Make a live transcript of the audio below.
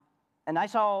And I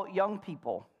saw young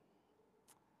people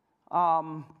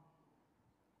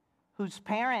whose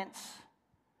parents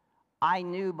I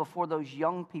knew before those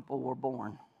young people were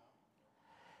born.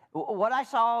 What I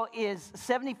saw is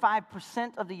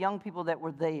 75% of the young people that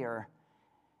were there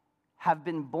have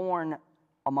been born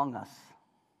among us.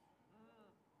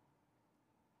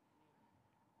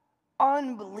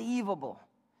 Unbelievable.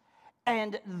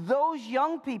 And those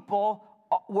young people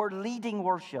were leading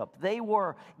worship. They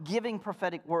were giving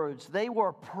prophetic words. They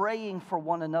were praying for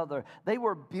one another. They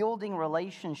were building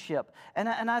relationship. And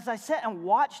as I sat and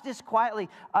watched this quietly,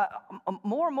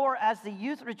 more and more as the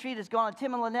youth retreat has gone,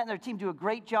 Tim and Lynette and their team do a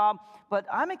great job. But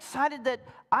I'm excited that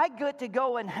I get to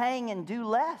go and hang and do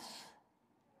less.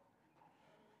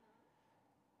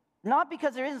 Not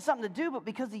because there isn't something to do, but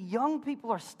because the young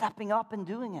people are stepping up and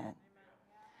doing it.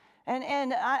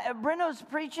 And Brendo's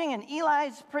preaching and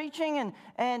Eli's preaching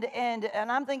and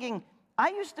I'm thinking, I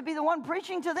used to be the one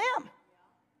preaching to them.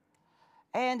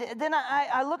 And then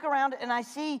I look around and I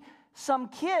see some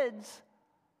kids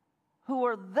who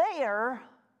are there,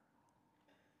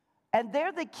 and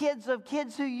they're the kids of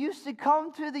kids who used to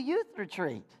come to the youth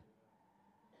retreat.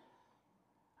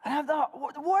 And I thought,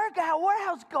 where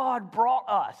has God brought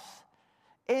us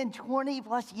in 20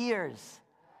 plus years?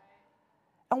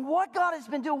 And what God has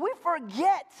been doing, we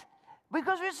forget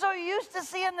because we're so used to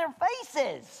seeing their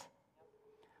faces.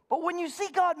 But when you see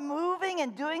God moving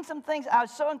and doing some things, I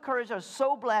was so encouraged, I was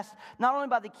so blessed, not only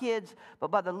by the kids,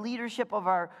 but by the leadership of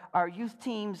our youth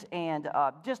teams and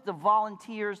just the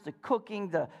volunteers, the cooking,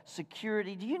 the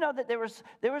security. Do you know that there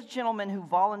was gentlemen who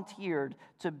volunteered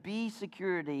to be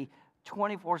security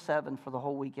 24/7 for the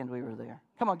whole weekend we were there?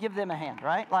 Come on, give them a hand,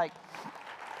 right? Like...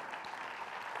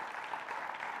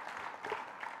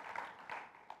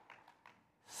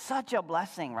 Such a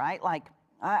blessing, right? Like,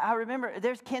 I remember,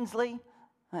 there's Kinsley.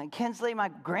 Kinsley, my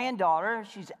granddaughter,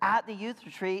 she's at the youth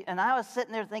retreat, and I was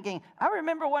sitting there thinking, I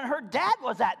remember when her dad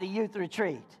was at the youth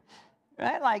retreat,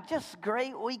 right? Like, just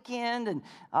great weekend, and,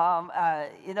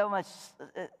 my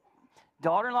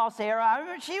daughter-in-law, Sarah, I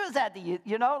remember she was at the youth,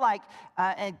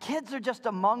 and kids are just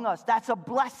among us. That's a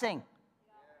blessing,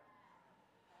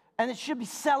 and it should be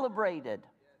celebrated.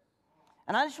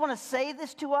 And I just want to say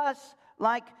this to us,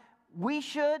 like, we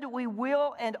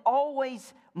will, and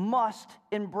always must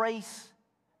embrace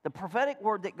the prophetic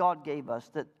word that God gave us,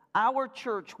 that our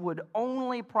church would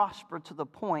only prosper to the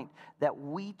point that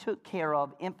we took care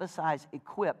of, emphasized,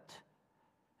 equipped,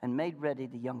 and made ready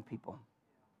the young people.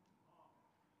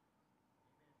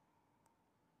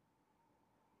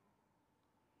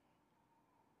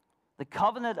 The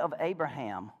covenant of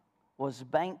Abraham was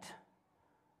banked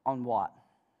on what?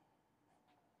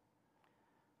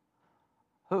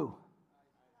 Who?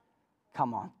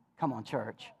 Come on,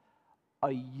 church.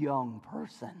 A young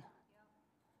person.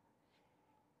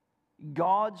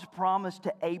 God's promise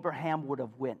to Abraham would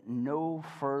have went no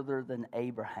further than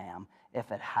Abraham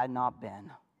if it had not been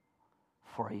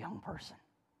for a young person.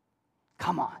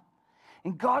 Come on.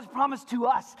 And God's promise to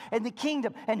us and the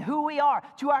kingdom and who we are,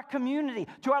 to our community,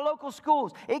 to our local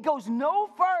schools, it goes no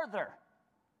further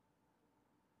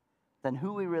than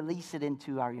who we release it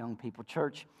into our young people.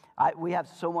 Church, we have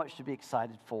so much to be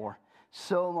excited for.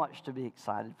 So much to be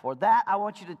excited for. That, I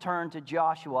want you to turn to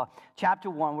Joshua chapter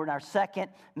 1. We're in our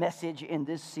second message in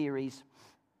this series.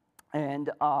 And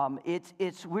we're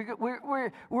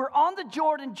on the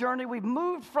Jordan journey. We've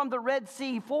moved from the Red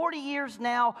Sea 40 years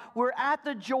now. We're at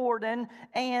the Jordan.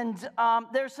 And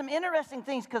there's some interesting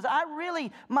things because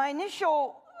my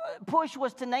initial push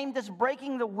was to name this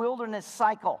Breaking the Wilderness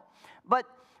Cycle. But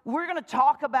we're going to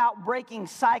talk about breaking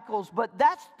cycles, but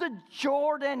that's the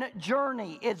Jordan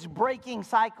journey. It's breaking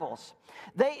cycles.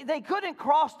 They couldn't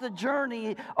cross the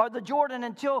journey or the Jordan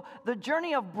until the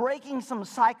journey of breaking some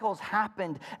cycles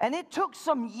happened. And it took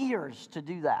some years to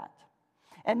do that.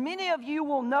 And many of you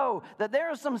will know that there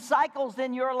are some cycles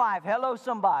in your life, hello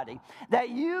somebody, that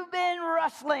you've been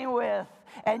wrestling with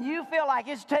and you feel like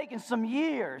it's taken some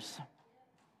years.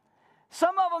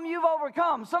 Some of them you've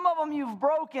overcome. Some of them you've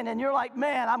broken, and you're like,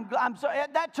 man, I'm sorry.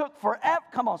 That took forever.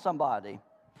 Come on, somebody.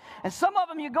 And some of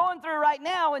them you're going through right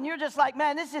now, and you're just like,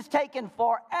 man, this is taking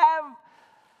forever.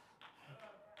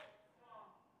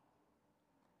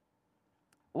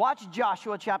 Watch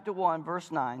Joshua chapter 1,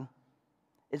 verse 9.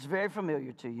 It's very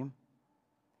familiar to you.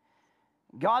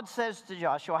 God says to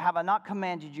Joshua, have I not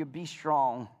commanded you, be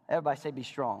strong? Everybody say, be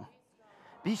strong.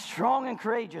 Be strong and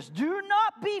courageous. Do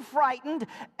not be frightened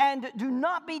and do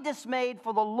not be dismayed,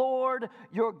 for the Lord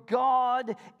your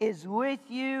God is with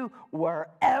you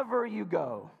wherever you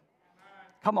go.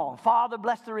 Come on. Father,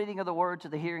 bless the reading of the word to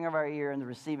the hearing of our ear and the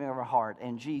receiving of our heart.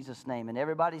 In Jesus' name. And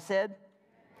everybody said?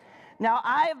 Now,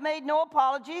 I have made no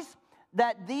apologies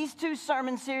that these two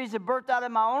sermon series have birthed out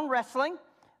of my own wrestling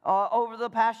over the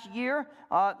past year.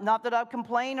 Not that I've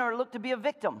complained or looked to be a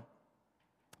victim.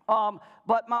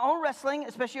 But my own wrestling,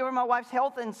 especially over my wife's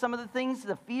health and some of the things,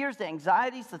 the fears, the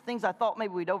anxieties, the things I thought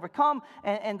maybe we'd overcome,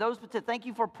 and those. But to thank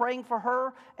you for praying for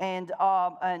her and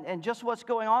just what's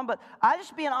going on. But I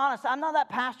just being honest, I'm not that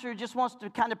pastor who just wants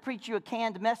to kind of preach you a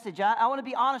canned message. I want to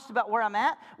be honest about where I'm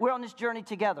at. We're on this journey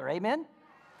together. Amen.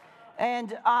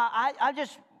 And I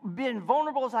just being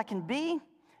vulnerable as I can be.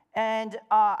 And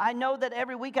I know that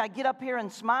every week I get up here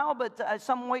and smile, but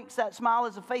some weeks that smile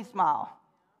is a faith smile.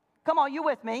 Come on, you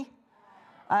with me?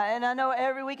 And I know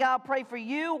every week I'll pray for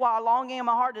you while longing in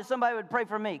my heart that somebody would pray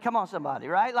for me. Come on, somebody,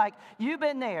 right? Like, you've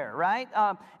been there, right?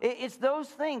 It's those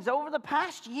things. Over the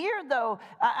past year, though,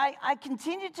 I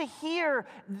continued to hear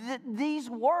these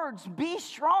words, be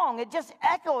strong. It just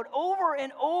echoed over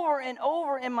and over and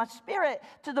over in my spirit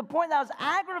to the point that I was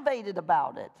aggravated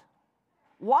about it.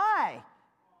 Why?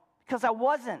 Because I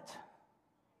wasn't.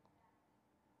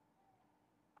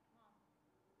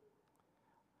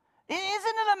 Isn't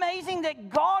it amazing that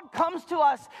God comes to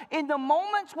us in the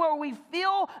moments where we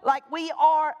feel like we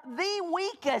are the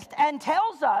weakest and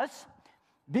tells us,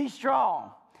 be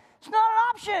strong. It's not an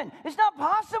option. It's not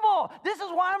possible. This is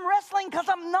why I'm wrestling, because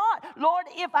I'm not. Lord,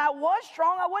 if I was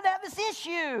strong, I wouldn't have this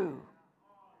issue.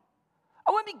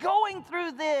 I wouldn't be going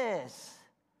through this.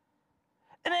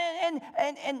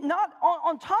 And not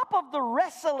on top of the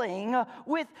wrestling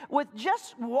with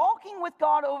just walking with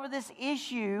God over this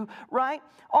issue, right?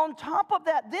 On top of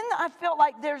that, then I felt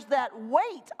like there's that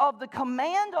weight of the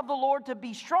command of the Lord to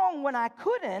be strong when I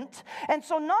couldn't. And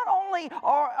so not only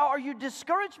are you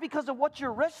discouraged because of what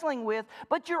you're wrestling with,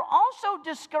 but you're also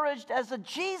discouraged as a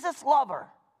Jesus lover.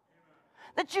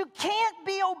 That you can't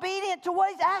be obedient to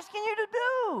what He's asking you to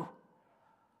do.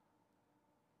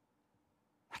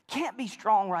 I can't be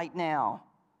strong right now.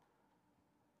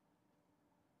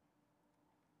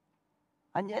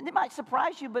 And it might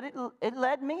surprise you, but it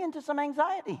led me into some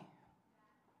anxiety.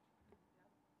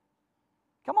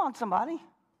 Come on, somebody.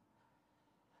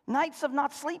 Nights of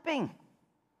not sleeping,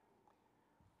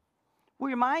 where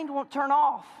your mind won't turn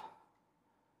off,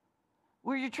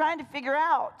 where you're trying to figure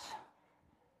out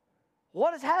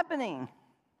what is happening.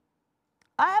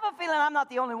 I have a feeling I'm not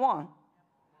the only one.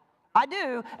 I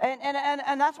do,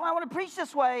 and that's why I want to preach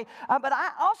this way. But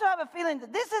I also have a feeling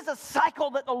that this is a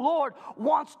cycle that the Lord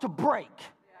wants to break.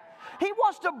 He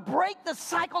wants to break the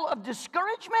cycle of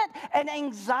discouragement and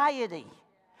anxiety.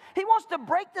 He wants to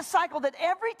break the cycle that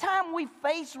every time we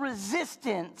face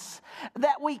resistance,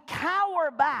 that we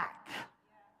cower back.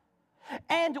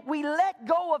 And we let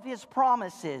go of His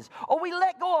promises, or we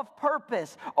let go of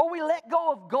purpose, or we let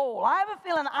go of goal. I have a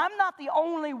feeling I'm not the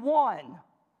only one.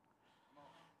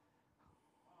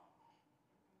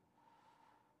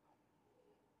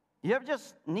 You ever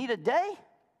just need a day?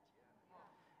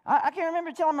 I can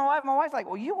remember telling my wife's like,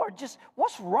 well, you are just,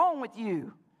 what's wrong with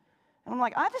you? And I'm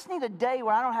like, I just need a day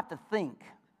where I don't have to think.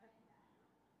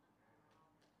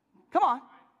 Come on.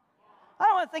 I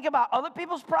don't want to think about other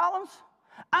people's problems.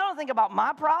 I don't think about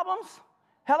my problems.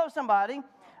 Hello, somebody.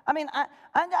 I mean,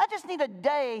 I just need a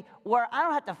day where I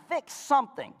don't have to fix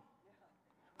something.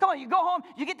 Come on, you go home,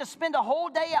 you get to spend a whole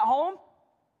day at home.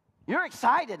 You're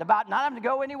excited about not having to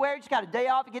go anywhere. You just got a day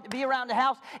off. You get to be around the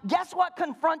house. Guess what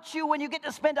confronts you when you get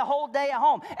to spend a whole day at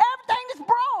home? Everything is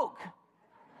broke.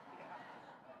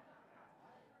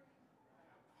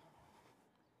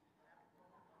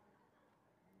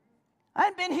 I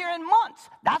ain't been here in months.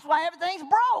 That's why everything's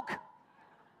broke.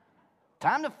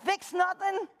 Time to fix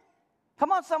nothing.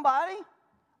 Come on, somebody.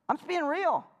 I'm just being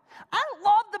real. I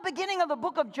love the beginning of the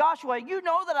book of Joshua. You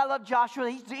know that I love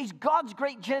Joshua. He's God's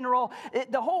great general.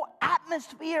 The whole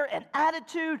atmosphere and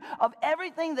attitude of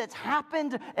everything that's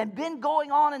happened and been going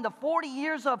on in the 40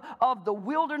 years of the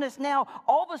wilderness now,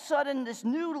 all of a sudden this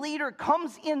new leader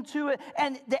comes into it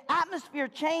and the atmosphere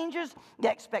changes, the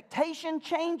expectation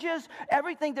changes,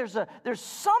 everything. There's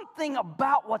something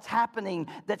about what's happening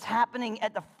that's happening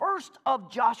at the first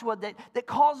of Joshua that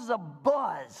causes a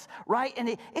buzz, right?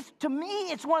 And it's to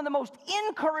me, it's one of the most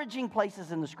encouraging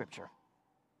places in the Scripture,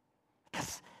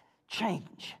 because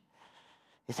change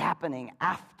is happening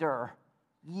after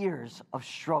years of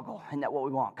struggle. Isn't that what we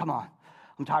want? Come on.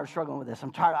 I'm tired of struggling with this.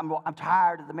 I'm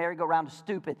tired of the merry-go-round is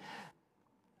stupid.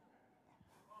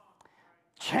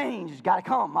 Change has got to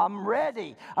come. I'm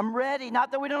ready. Not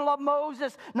that we don't love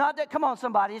Moses. Not that, come on,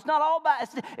 somebody. It's not all about,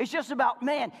 it's just about,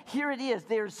 man, here it is.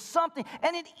 There's something.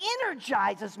 And it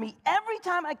energizes me every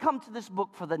time I come to this book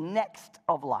for the next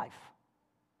of life.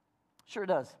 Sure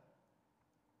does.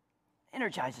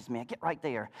 energizes me. I get right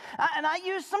there. And I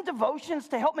use some devotions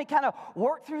to help me kind of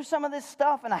work through some of this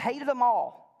stuff, and I hated them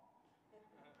all.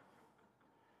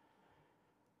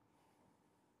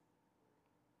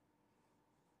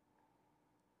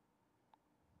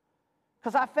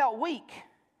 Because I felt weak.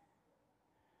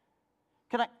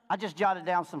 I just jotted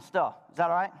down some stuff. Is that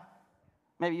all right?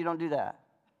 Maybe you don't do that.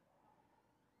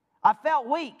 I felt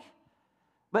weak.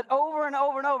 But over and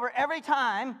over and over, every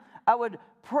time I would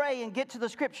pray and get to the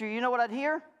scripture, you know what I'd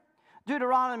hear?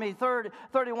 Deuteronomy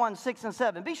 31, 6 and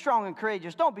 7. Be strong and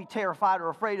courageous. Don't be terrified or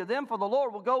afraid of them, for the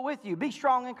Lord will go with you. Be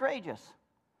strong and courageous.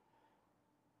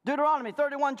 Deuteronomy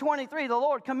 31, 23, the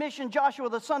Lord commissioned Joshua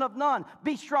the son of Nun,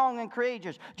 be strong and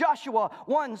courageous. Joshua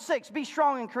 1, 6, be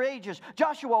strong and courageous.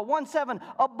 Joshua 1, 7,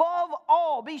 above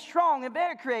all, be strong and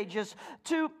very courageous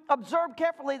to observe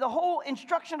carefully the whole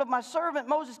instruction of my servant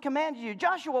Moses commanded you.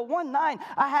 Joshua 1, 9,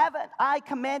 I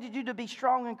commanded you to be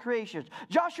strong and courageous.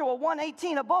 Joshua 1,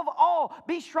 18, above all,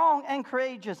 be strong and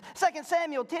courageous. 2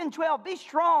 Samuel 10, 12, be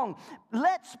strong.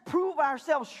 Let's prove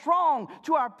ourselves strong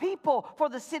to our people for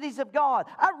the cities of God.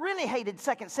 I really hated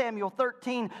 2 Samuel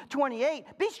 13, 28.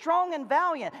 Be strong and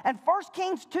valiant. And 1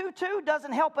 Kings 2, 2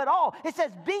 doesn't help at all. It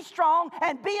says, be strong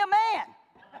and be a man.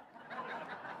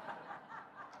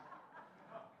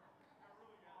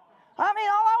 I mean,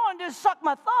 all I want to do is suck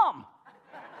my thumb.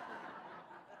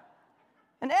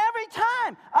 And every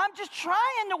time I'm just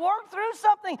trying to work through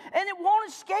something and it won't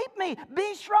escape me.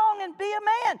 Be strong and be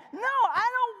a man. No, I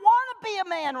don't want to be a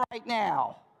man right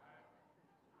now.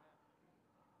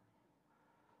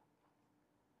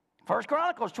 1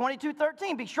 Chronicles 22,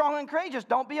 13, be strong and courageous.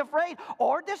 Don't be afraid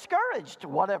or discouraged,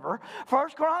 whatever. 1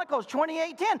 Chronicles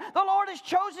 28, 10, the Lord has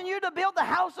chosen you to build the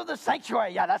house of the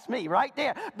sanctuary. Yeah, that's me right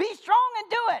there. Be strong and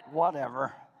do it,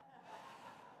 whatever.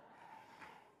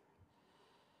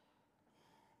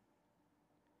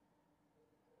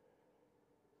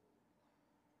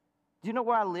 Do you know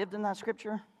where I lived in that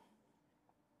scripture?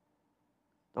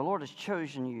 The Lord has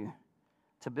chosen you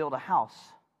to build a house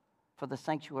for the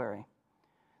sanctuary.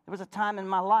 There was a time in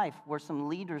my life where some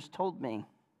leaders told me,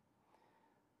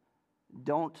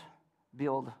 don't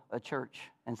build a church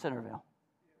in Centerville.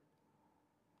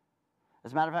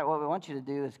 As a matter of fact, what we want you to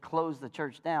do is close the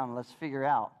church down. Let's figure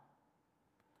out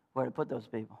where to put those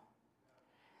people.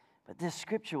 But this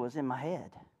scripture was in my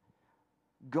head.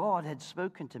 God had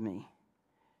spoken to me.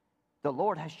 The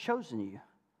Lord has chosen you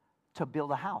to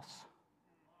build a house.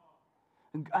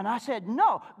 And I said,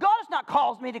 no, God has not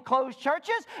called me to close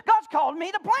churches. God's called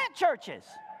me to plant churches.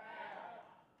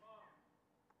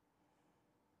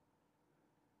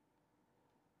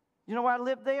 You know why I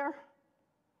lived there?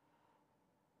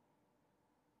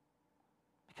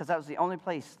 Because that was the only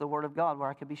place, the Word of God, where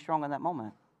I could be strong in that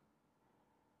moment.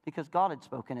 Because God had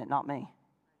spoken it, not me.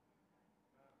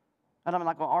 And I'm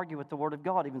not going to argue with the Word of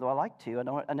God, even though I like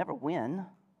to. I never win.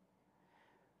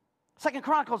 2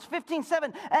 Chronicles 15,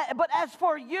 7, but as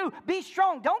for you, be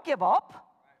strong, don't give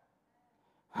up.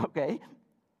 Okay.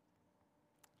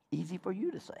 Easy for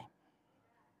you to say.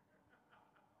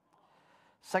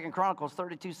 2 Chronicles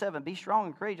 32, 7, be strong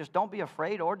and courageous. Don't be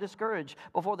afraid or discouraged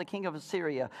before the king of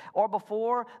Assyria or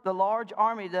before the large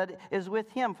army that is with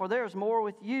him, for there is more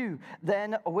with you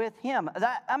than with him.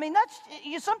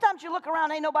 Sometimes you look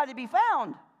around, ain't nobody to be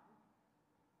found.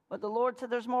 But the Lord said,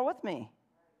 there's more with me.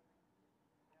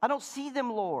 I don't see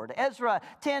them, Lord. Ezra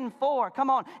 10:4.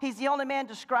 Come on. He's the only man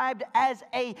described as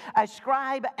a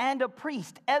scribe and a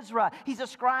priest. Ezra, he's a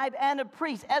scribe and a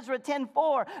priest. Ezra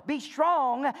 10:4. Be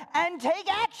strong and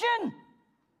take action.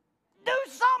 Do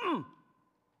something.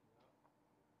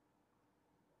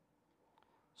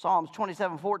 Psalms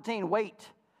 27:14. Wait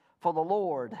for the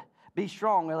Lord. Be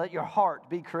strong and let your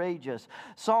heart be courageous.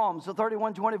 Psalms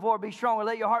 31:24. Be strong and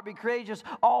let your heart be courageous,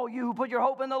 all you who put your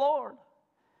hope in the Lord.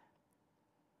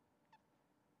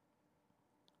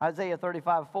 Isaiah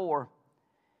 35:4,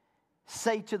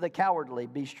 say to the cowardly,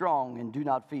 be strong and do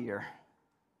not fear.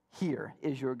 Here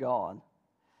is your God.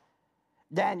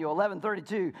 Daniel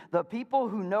 11:32, the people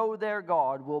who know their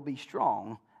God will be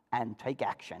strong and take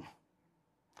action.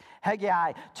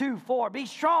 Haggai 2:4, be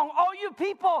strong, all you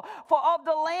people of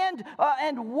the land,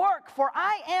 and work, for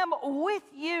I am with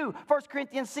you. 1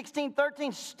 Corinthians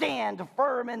 16:13, stand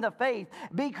firm in the faith,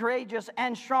 be courageous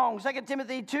and strong. 2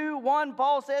 Timothy 2:1,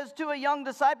 Paul says to a young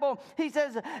disciple, he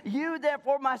says, you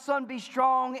therefore, my son, be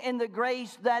strong in the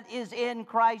grace that is in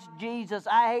Christ Jesus.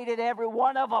 I hated every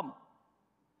one of them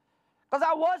because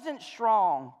I wasn't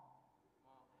strong.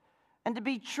 And to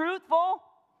be truthful,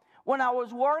 when I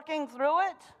was working through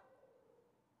it,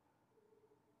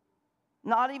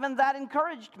 not even that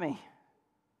encouraged me.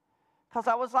 Because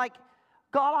I was like,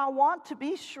 God, I want to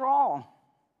be strong.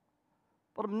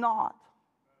 but I'm not.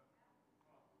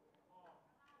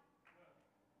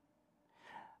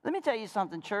 Let me tell you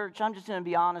something, church. I'm just going to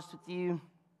be honest with you.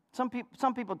 Some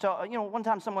people tell, one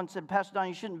time someone said, Pastor Don,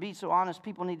 you shouldn't be so honest.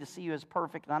 People need to see you as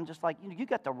perfect. And I'm just like, you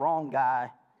got the wrong guy.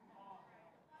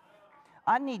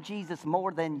 I need Jesus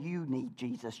more than you need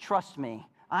Jesus. Trust me.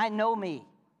 I know me.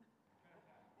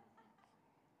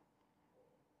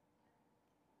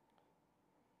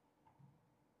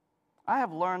 I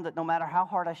have learned that no matter how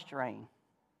hard I strain,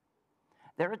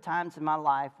 there are times in my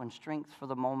life when strength for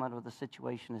the moment or the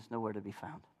situation is nowhere to be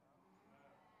found.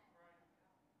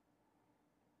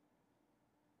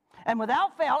 And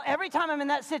without fail, every time I'm in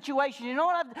that situation, you know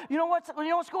what's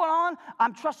going on?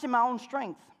 I'm trusting my own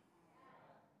strength.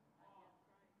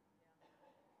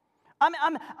 I'm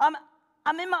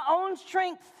in my own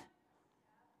strength.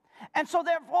 And so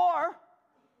therefore,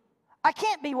 I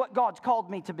can't be what God's called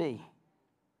me to be.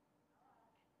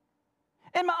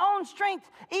 In my own strength,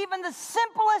 even the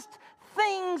simplest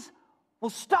things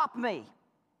will stop me.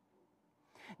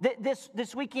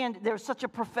 This weekend, there was such a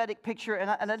prophetic picture, and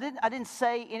I didn't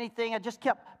say anything. I just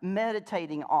kept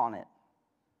meditating on it.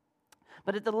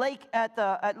 But at the lake at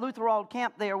Lutherald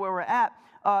Camp there where we're at,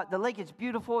 the lake is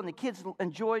beautiful, and the kids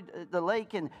enjoyed the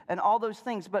lake and all those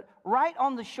things. But right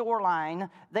on the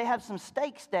shoreline, they have some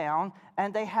stakes down,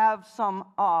 and they have some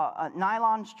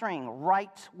nylon string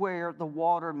right where the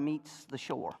water meets the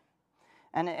shore.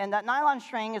 And that nylon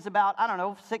string is about,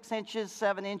 6 inches,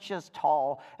 7 inches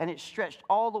tall, and it's stretched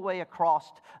all the way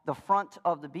across the front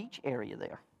of the beach area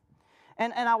there.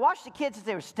 And I watched the kids as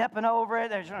they were stepping over it,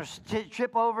 they're going to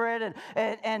trip over it,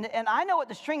 and I know what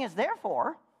the string is there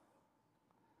for.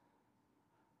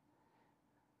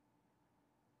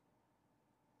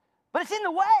 But it's in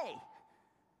the way.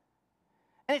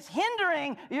 And it's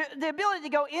hindering the ability to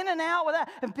go in and out with that.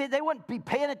 And they wouldn't be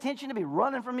paying attention to be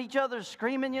running from each other,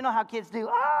 screaming. You know how kids do.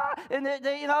 Ah! And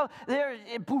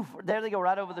poof, there they go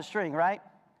right over the string, right?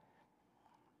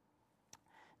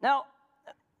 Now,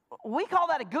 we call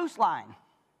that a goose line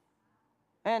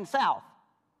in South.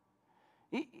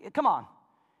 Come on.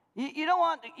 You don't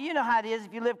want, you know how it is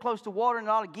if you live close to water and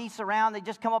all the geese around, they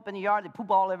just come up in the yard, they poop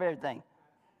all over everything.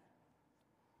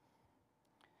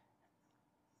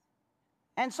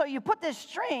 And so you put this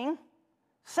string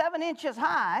 7 inches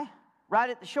high right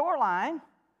at the shoreline,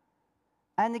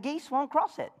 and the geese won't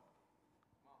cross it.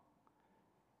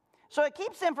 So it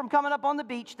keeps them from coming up on the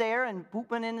beach there and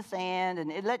pooping in the sand, and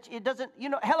it doesn't,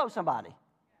 hello somebody.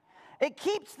 It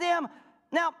keeps them.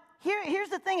 Now, here's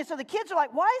the thing. So the kids are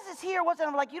like, why is this here? What's it?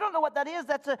 I'm like, you don't know what that is.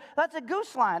 That's a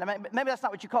goose line. I mean, maybe that's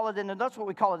not what you call it that's what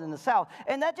we call it in the South.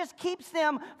 And that just keeps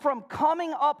them from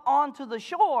coming up onto the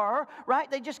shore,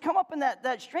 right? They just come up and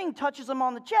that string touches them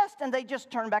on the chest, and they just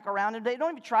turn back around, and they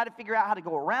don't even try to figure out how to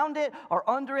go around it or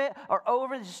under it or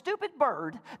over. This stupid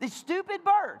bird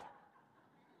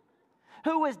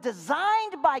who was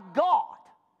designed by God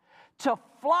to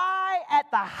fly at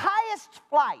the highest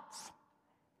flights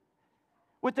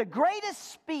with the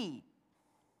greatest speed,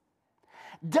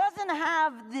 doesn't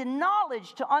have the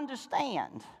knowledge to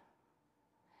understand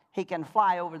he can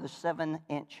fly over the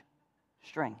 7-inch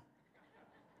string.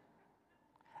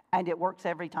 And it works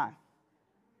every time.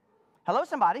 Hello,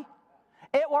 somebody.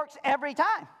 It works every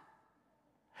time.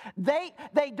 They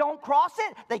don't cross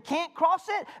it. They can't cross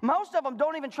it. Most of them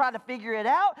don't even try to figure it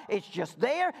out. It's just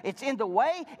there. It's in the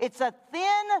way. It's a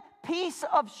thin piece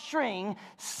of string,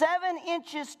 7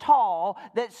 inches tall,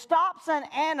 that stops an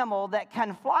animal that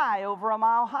can fly over a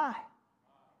mile high.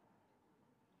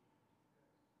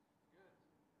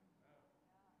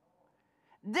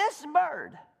 This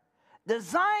bird,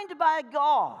 designed by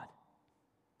God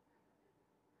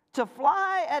to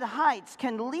fly at heights,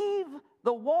 can leave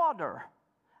the water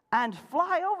and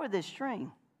fly over this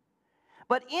string.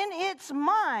 But in its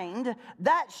mind,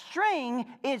 that string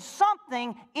is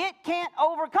something it can't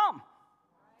overcome.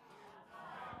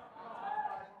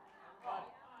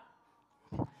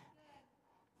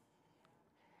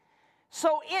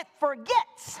 So it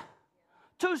forgets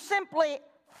to simply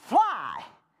fly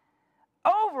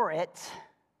over it.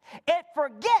 It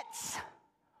forgets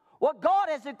what God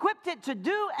has equipped it to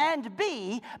do and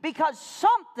be, because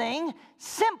something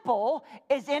simple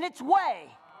is in its way.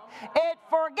 It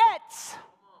forgets.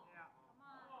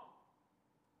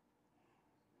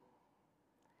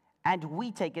 And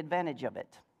we take advantage of it.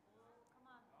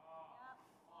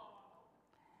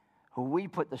 We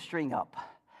put the string up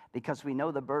because we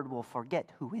know the bird will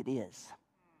forget who it is.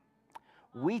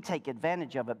 We take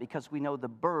advantage of it because we know the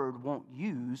bird won't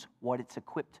use what it's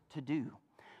equipped to do.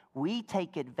 We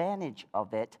take advantage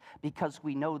of it because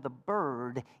we know the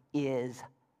bird is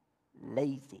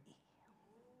lazy.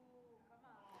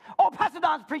 Oh, Pastor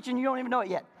Don's preaching, you don't even know it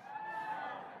yet.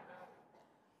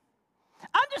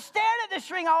 I'm just staring at this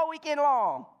string all weekend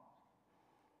long.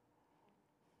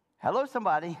 Hello,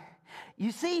 somebody.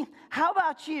 You see, how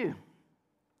about you?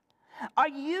 Are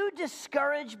you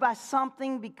discouraged by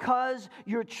something because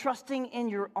you're trusting in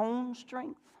your own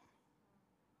strength?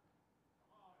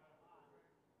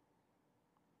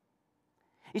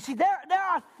 You see, there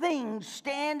are things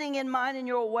standing in mine in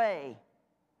your way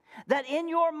that in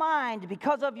your mind,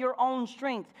 because of your own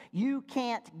strength, you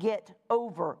can't get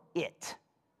over it.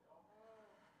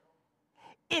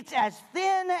 It's as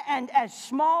thin and as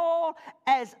small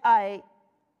as a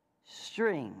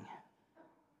string.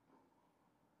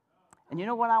 And you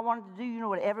know what I wanted to do? You know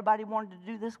what everybody wanted to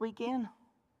do this weekend?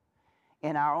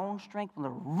 In our own strength, we're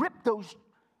going to rip those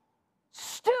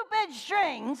stupid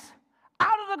strings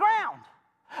out of the ground.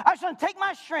 I was going to take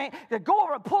my string, to go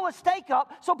over and pull a stake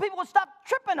up so people would stop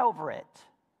tripping over it.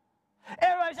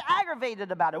 Everybody's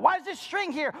aggravated about it. Why is this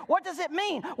string here? What does it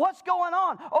mean? What's going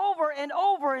on? Over and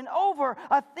over and over,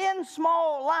 a thin,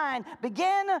 small line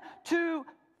began to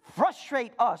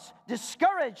frustrate us,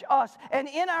 discourage us, and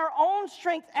in our own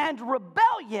strength and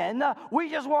rebellion, we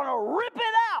just want to rip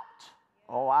it out.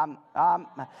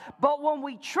 But when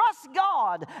we trust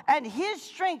God and His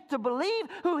strength to believe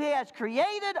who He has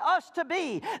created us to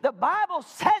be, the Bible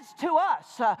says to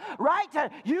us,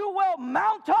 you will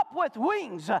mount up with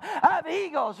wings of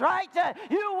eagles, right?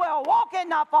 You will walk and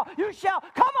not fall. You shall,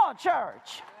 come on,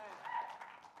 church.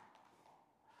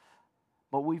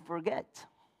 But we forget.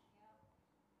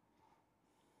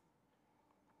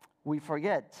 We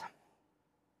forget.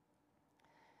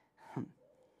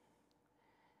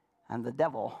 And the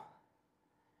devil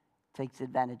takes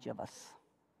advantage of us.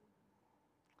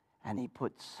 And he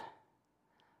puts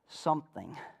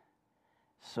something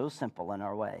so simple in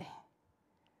our way.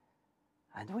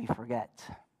 And we forget.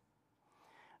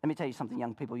 Let me tell you something,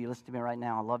 young people. You listen to me right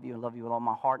now. I love you with all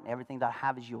my heart. And everything that I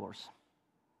have is yours.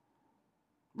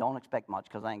 Don't expect much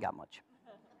because I ain't got much.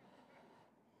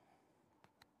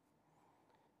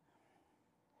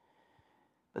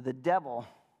 But the devil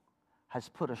has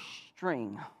put a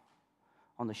string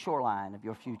on the shoreline of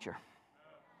your future.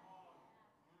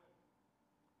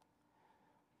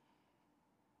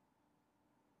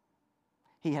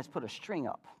 He has put a string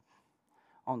up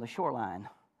on the shoreline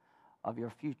of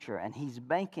your future, and he's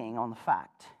banking on the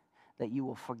fact that you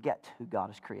will forget who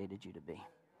God has created you to be.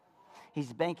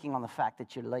 He's banking on the fact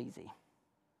that you're lazy.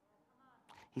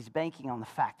 He's banking on the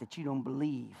fact that you don't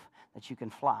believe that you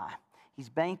can fly. He's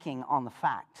banking on the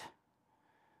fact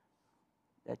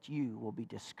that you will be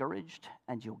discouraged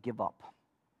and you'll give up.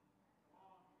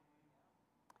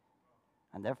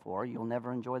 And therefore, you'll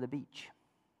never enjoy the beach.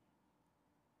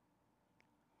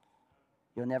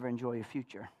 You'll never enjoy your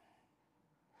future.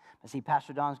 But see,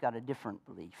 Pastor Don's got a different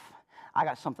belief. I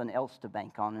got something else to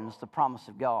bank on, and it's the promise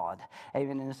of God.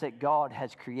 Amen. And it's that God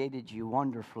has created you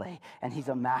wonderfully, and He's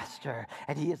a master,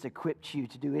 and He has equipped you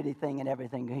to do anything and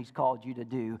everything He's called you to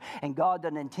do. And God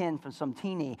doesn't intend for some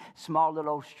teeny, small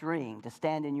little string to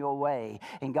stand in your way.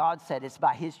 And God said it's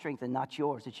by His strength and not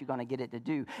yours that you're going to get it to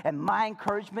do. And my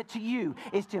encouragement to you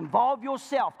is to involve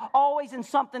yourself always in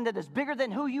something that is bigger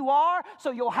than who you are,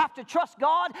 so you'll have to trust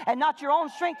God and not your own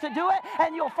strength to do it,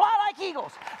 and you'll fly like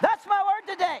eagles. That's my word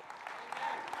today.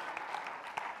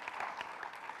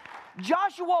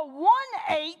 Joshua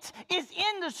 1:8 is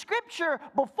in the scripture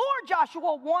before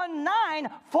Joshua 1:9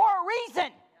 for a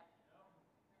reason.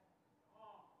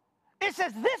 It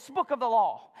says, this book of the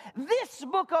law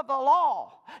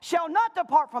shall not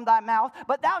depart from thy mouth,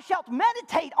 but thou shalt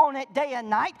meditate on it day and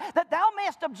night, that thou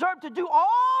mayest observe to do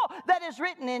all that is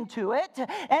written into it, and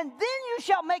then you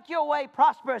shall make your way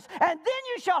prosperous, and then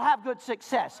you shall have good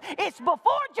success. It's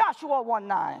before Joshua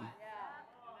 1:9.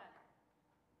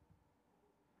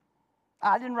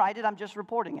 I didn't write it, I'm just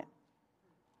reporting it.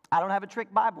 I don't have a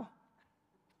trick Bible.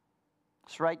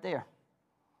 It's right there.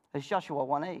 It's Joshua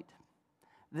 1:8.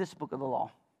 This book of the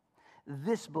law,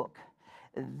 this book,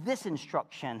 this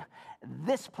instruction,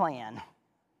 this plan.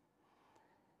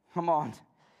 Come on.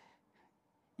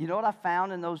 You know what I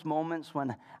found in those moments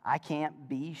when I can't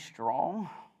be strong?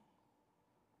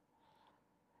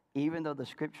 Even though the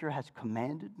scripture has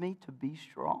commanded me to be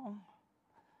strong,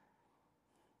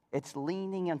 it's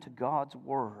leaning into God's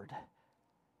word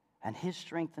and His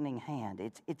strengthening hand.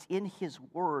 It's in His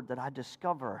word that I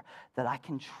discover that I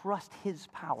can trust His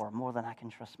power more than I can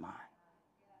trust mine.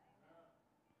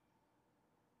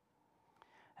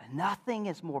 And nothing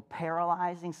is more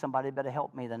paralyzing, somebody better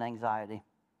help me, than anxiety.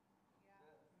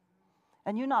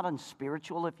 And you're not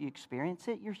unspiritual if you experience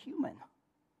it, you're human.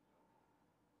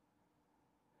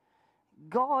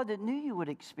 God knew you would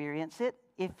experience it.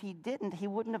 If he didn't, he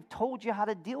wouldn't have told you how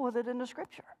to deal with it in the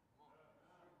Scripture.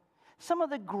 Some of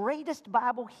the greatest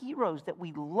Bible heroes that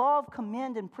we love,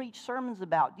 commend, and preach sermons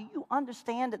about, do you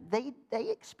understand that they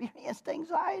experienced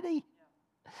anxiety?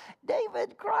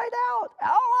 David cried out,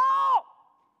 how long?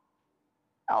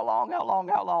 How long, how long,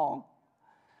 how long?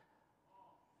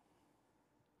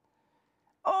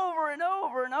 Over and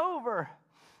over and over.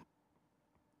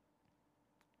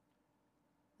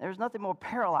 There's nothing more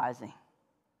paralyzing.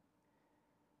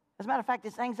 As a matter of fact,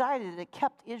 it's anxiety that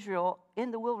kept Israel in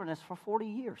the wilderness for 40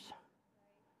 years.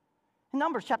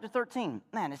 Numbers chapter 13.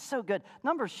 Man, it's so good.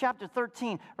 Numbers chapter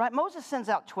 13, right? Moses sends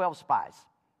out 12 spies,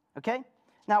 okay?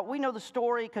 Now, we know the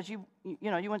story because you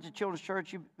went to children's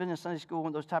church, you've been in Sunday school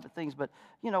and those type of things, but,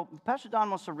 Pastor Don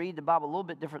wants to read the Bible a little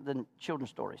bit different than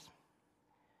children's stories.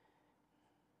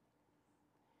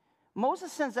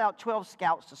 Moses sends out 12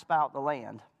 scouts to spy out the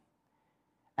land.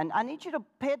 And I need you to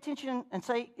pay attention and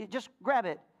say, just grab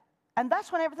it. And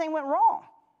that's when everything went wrong.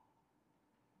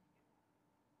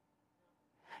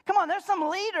 Come on, there's some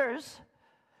leaders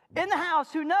in the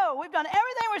house who know we've done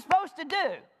everything we're supposed to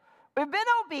do. We've been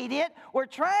obedient. We're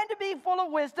trying to be full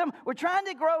of wisdom. We're trying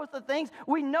to grow with the things.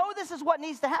 We know this is what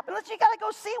needs to happen. You got to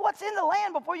go see what's in the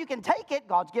land before you can take it.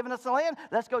 God's given us the land.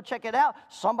 Let's go check it out.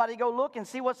 Somebody go look and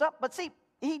see what's up. But see,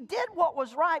 he did what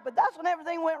was right, but that's when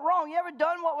everything went wrong. You ever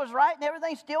done what was right and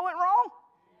everything still went wrong?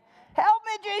 Help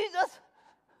me, Jesus.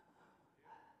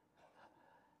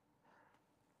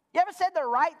 You ever said the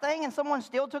right thing and someone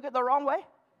still took it the wrong way?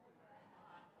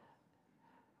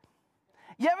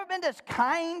 You ever been as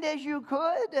kind as you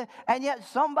could and yet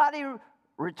somebody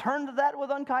returned to that with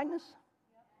unkindness?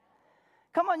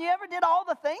 Come on, you ever did all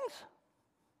the things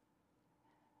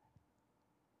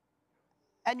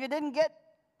and you didn't get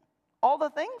all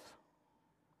the things?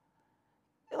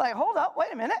 You're like, hold up, wait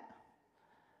a minute.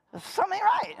 Something ain't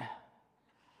right.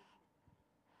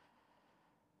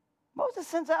 Moses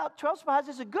sends out 12 spies.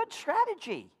 It's a good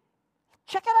strategy.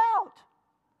 Check it out.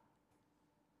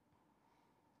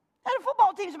 And the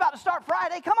football team's about to start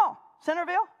Friday. Come on,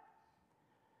 Centerville.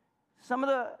 Some of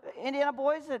the Indiana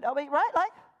boys that right?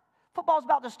 Like, football's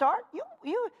about to start. You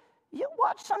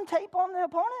watch some tape on the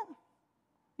opponent.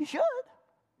 You should.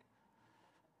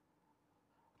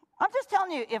 I'm just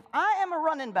telling you, if I am a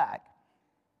running back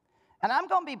and I'm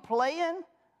going to be playing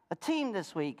a team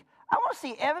this week, I want to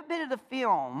see every bit of the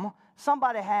film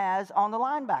somebody has on the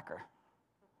linebacker.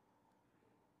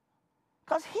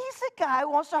 Because he's the guy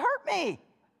who wants to hurt me.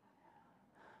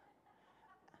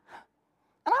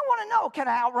 And I want to know, can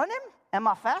I outrun him? Am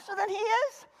I faster than he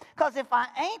is? Because if I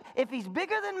ain't, if he's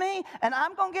bigger than me and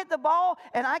I'm going to get the ball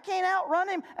and I can't outrun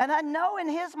him, and I know in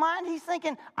his mind he's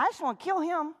thinking, I just want to kill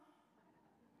him.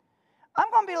 I'm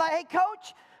going to be like, hey,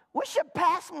 coach, we should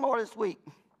pass more this week.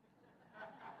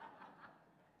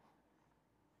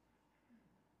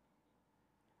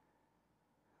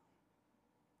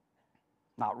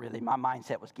 Not really. My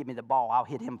mindset was, give me the ball, I'll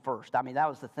hit him first. I mean, that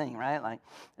was the thing, right? Like,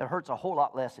 it hurts a whole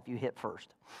lot less if you hit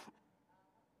first.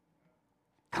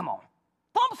 Come on.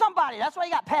 Thump somebody. That's why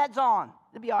you got pads on.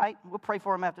 It'll be all right. We'll pray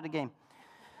for him after the game.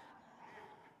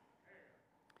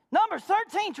 Numbers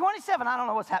 13:27. I don't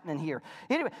know what's happening here.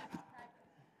 Anyway.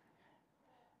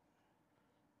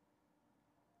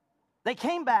 They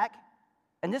came back,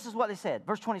 and this is what they said.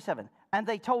 Verse 27. And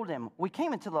they told him, we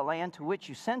came into the land to which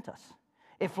you sent us.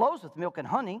 It flows with milk and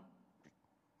honey,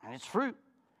 and it's fruit.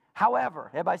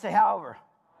 However, everybody say however.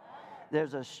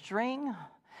 There's a string.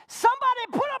 Somebody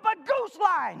put up a goose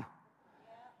line.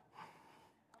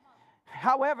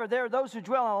 However, there are those who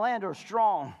dwell in the land who are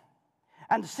strong,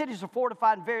 and the cities are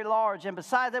fortified and very large. And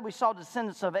besides that, we saw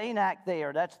descendants of Anak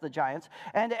there, that's the giants,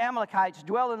 and the Amalekites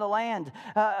dwell in the land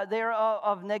there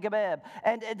of Negeb,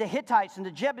 and the Hittites and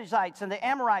the Jebusites and the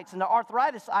Amorites and the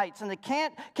Arthritis-ites and the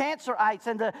Cancerites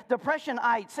and the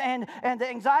Depressionites and the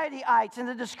Anxiety-ites and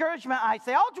the Discouragement-ites.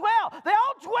 They all dwell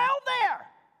there.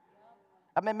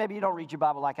 I mean, maybe you don't read your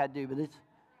Bible like I do, but it's,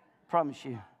 I promise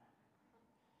you.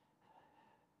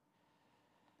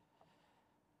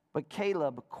 But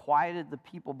Caleb quieted the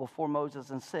people before Moses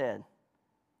and said,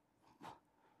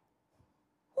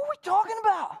 what are we talking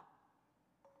about?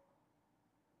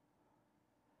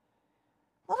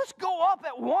 Let us go up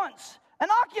at once and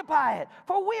occupy it,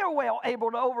 for we are well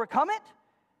able to overcome it.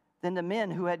 Then the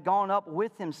men who had gone up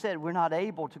with him said, we're not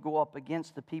able to go up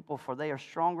against the people, for they are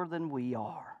stronger than we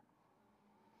are.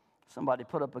 Somebody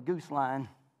put up a goose line.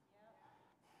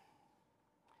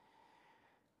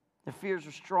 Their fears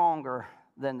are stronger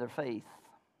than their faith.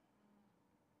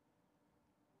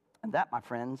 And that, my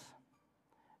friends,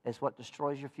 is what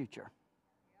destroys your future.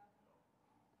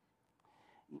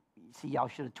 See, y'all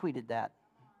should have tweeted that.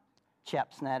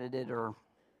 Chap snatted it or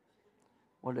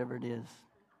whatever it is.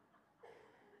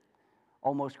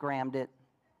 Almost grammed it.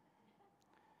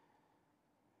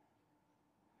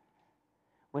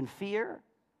 When fear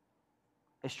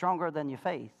is stronger than your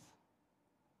faith,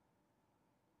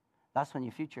 that's when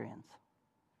your future ends.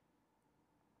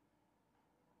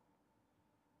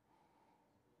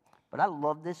 But I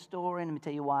love this story, and let me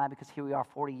tell you why. Because here we are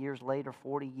 40 years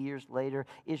later,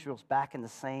 Israel's back in the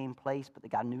same place, but they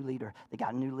got a new leader. They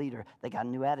got a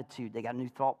new attitude. They got a new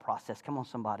thought process. Come on,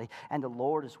 somebody. And the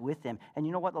Lord is with them. And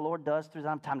you know what the Lord does? I don't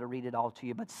have time to read it all to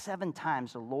you, but 7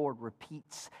 times the Lord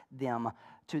repeats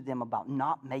to them about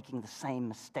not making the same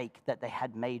mistake that they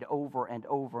had made over and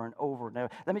over and over and over.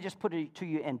 Let me just put it to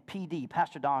you in PD,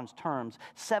 Pastor Don's terms.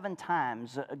 7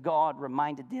 times God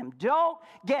reminded them, don't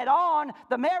get on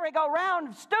the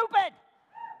merry-go-round, stupid.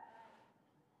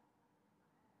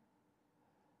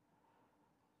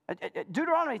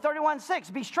 Deuteronomy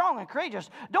 31:6, be strong and courageous.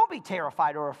 Don't be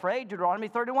terrified or afraid. Deuteronomy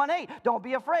 31:8, don't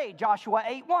be afraid. Joshua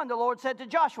 8:1, the Lord said to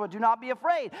Joshua, do not be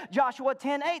afraid. Joshua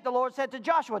 10:8, the Lord said to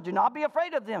Joshua, do not be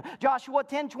afraid of them. Joshua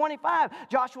 10:25,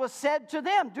 Joshua said to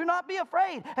them, do not be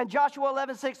afraid. And Joshua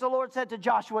 11:6, the Lord said to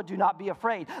Joshua, do not be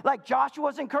afraid. Like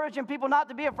Joshua's encouraging people not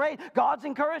to be afraid, God's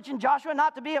encouraging Joshua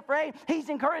not to be afraid. He's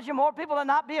encouraging more people to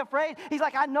not be afraid. He's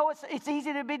like, I know it's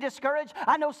easy to be discouraged.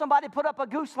 I know somebody put up a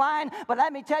goose line, but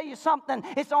let me tell you something.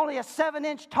 It's only a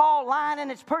 7-inch tall line,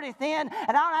 and it's pretty thin,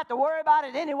 and I don't have to worry about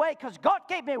it anyway because God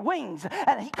gave me wings,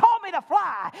 and He called me to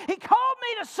fly. He called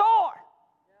me to soar.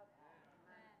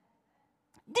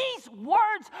 These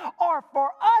words are for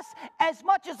us as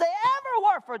much as they ever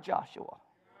were for Joshua.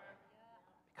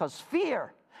 Because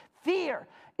fear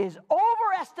is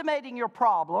overestimating your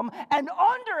problem and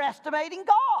underestimating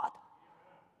God.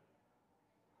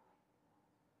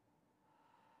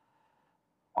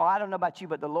 Oh, I don't know about you,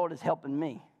 but the Lord is helping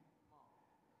me.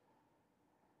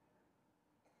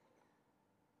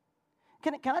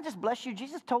 Can I just bless you?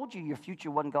 Jesus told you your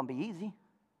future wasn't going to be easy.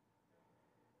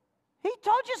 He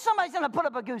told you somebody's going to put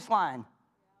up a goose line.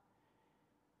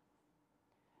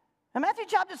 In Matthew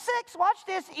chapter 6, watch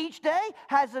this, each day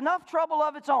has enough trouble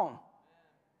of its own.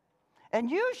 And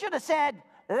you should have said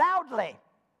loudly.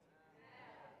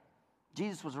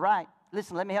 Jesus was right.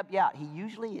 Listen, let me help you out. He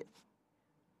usually is.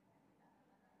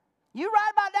 You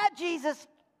right about that, Jesus?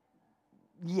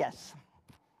 Yes.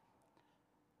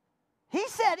 He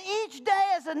said each day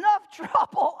has enough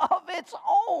trouble of its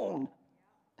own.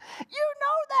 You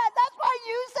know that. That's why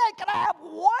you said, can I have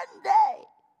one day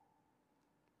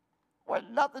where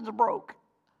nothing's broke?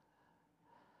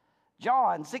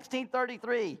 John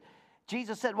 16:33,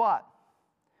 Jesus said what?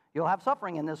 You'll have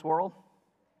suffering in this world.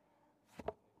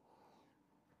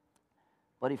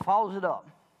 But He follows it up.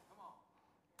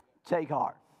 Take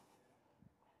heart.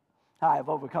 I have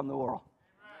overcome the world.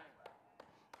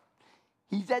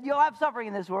 He said, you'll have suffering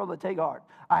in this world, but take heart.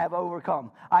 I have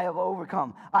overcome. I have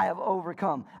overcome. I have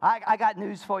overcome. I got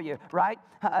news for you, right?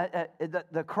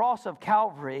 The cross of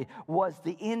Calvary was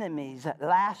the enemy's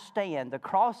last stand. The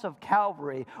cross of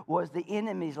Calvary was the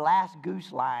enemy's last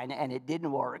goose line, and it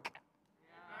didn't work.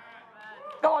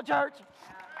 Go on, church.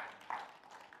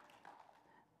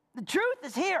 The truth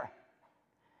is here.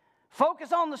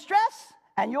 Focus on the stress,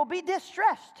 and you'll be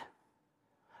distressed.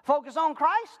 Focus on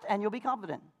Christ, and you'll be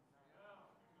confident.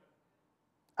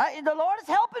 The Lord is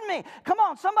helping me. Come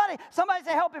on, somebody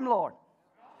say, help Him, Lord.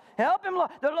 Help Him,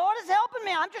 Lord. The Lord is helping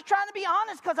me. I'm just trying to be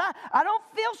honest because I don't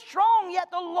feel strong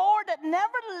yet. The Lord that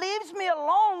never leaves me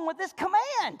alone with this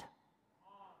command.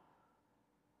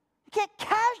 You can't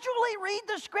casually read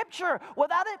the Scripture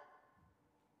without it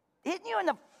hitting you in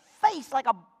the face like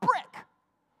a brick.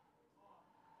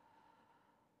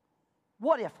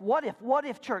 What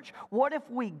if, church? What if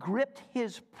we gripped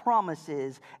His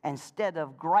promises instead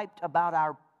of griped about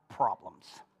our problems?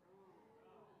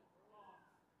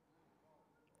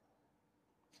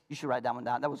 You should write that one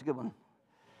down. That was a good one.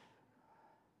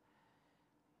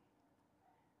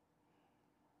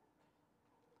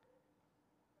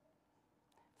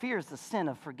 Fear is the sin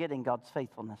of forgetting God's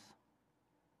faithfulness.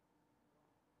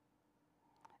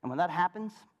 And when that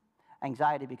happens,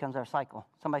 anxiety becomes our cycle.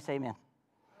 Somebody say amen.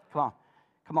 Come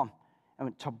on.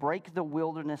 And to break the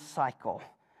wilderness cycle,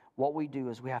 what we do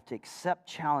is we have to accept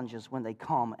challenges when they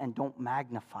come and don't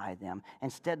magnify them.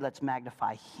 Instead, let's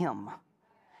magnify Him.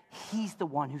 He's the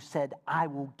one who said, I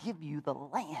will give you the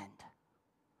land.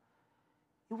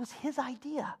 It was His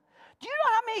idea. Do you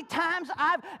know how many times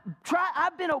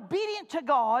I've been obedient to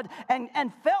God and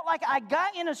felt like I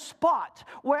got in a spot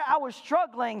where I was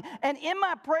struggling, and in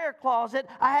my prayer closet,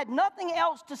 I had nothing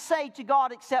else to say to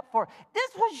God except for,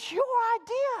 this was your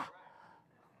idea.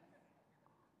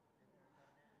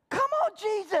 on,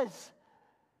 Jesus.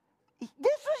 This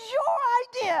was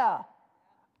your idea.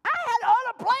 I had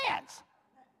other plans.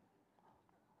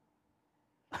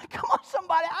 Come on,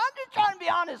 somebody. I'm just trying to be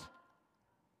honest.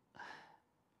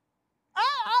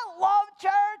 I love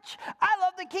church. I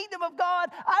love the kingdom of God.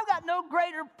 I've got no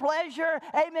greater pleasure,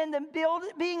 amen, than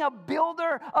being a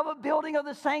builder of a building of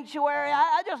the sanctuary.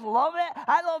 I just love it.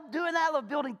 I love doing that. I love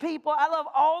building people. I love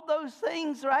all those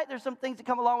things, right? There's some things that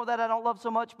come along with that I don't love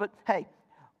so much, but hey,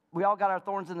 we all got our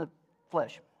thorns in the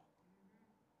flesh.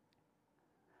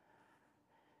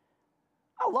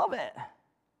 I love it.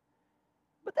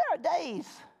 But there are days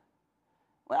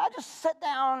when I just sit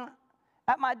down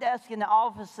at my desk in the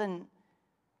office and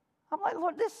I'm like,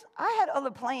 Lord, I had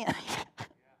other plans.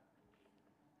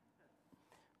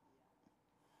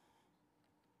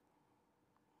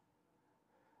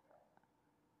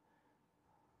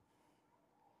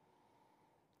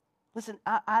 Listen,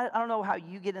 I don't know how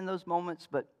you get in those moments,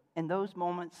 but in those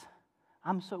moments,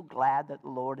 I'm so glad that the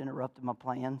Lord interrupted my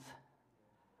plans.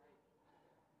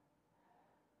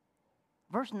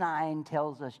 Verse 9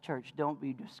 tells us, church, don't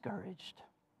be discouraged.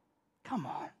 Come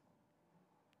on.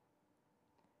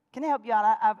 Can I help you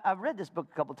out? I've read this book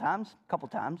a couple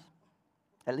times,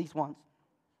 at least once.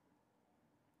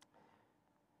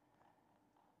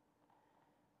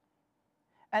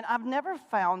 And I've never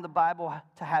found the Bible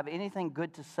to have anything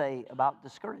good to say about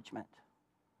discouragement.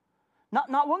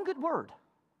 Not one good word.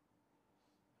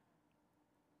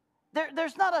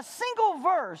 There's not a single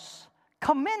verse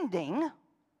commending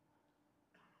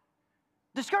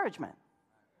discouragement.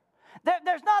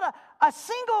 There's not a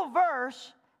single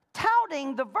verse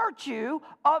touting the virtue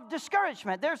of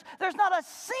discouragement. There's not a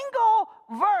single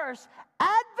verse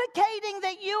advocating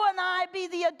that you and I be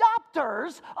the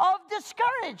adopters of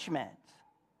discouragement.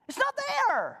 It's not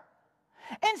there.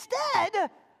 Instead,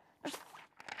 there's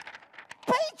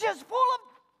pages full of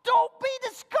don't be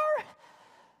discouraged.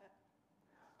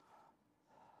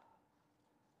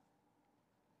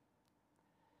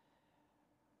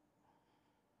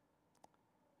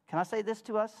 Can I say this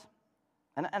to us?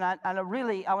 And I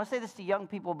want to say this to young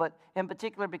people, but in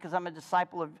particular because I'm a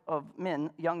disciple of men,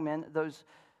 young men.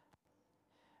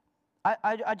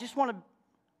 I just want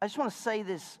to say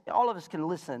this. All of us can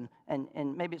listen,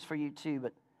 and maybe it's for you too.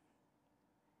 But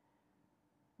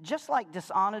just like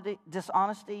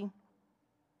dishonesty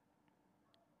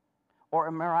or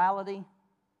immorality,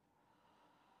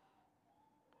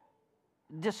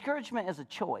 discouragement is a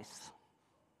choice.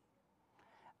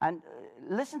 And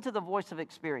listen to the voice of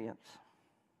experience.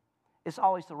 It's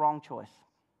always the wrong choice.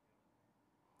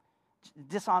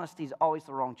 Dishonesty is always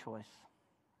the wrong choice.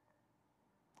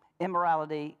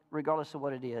 Immorality, regardless of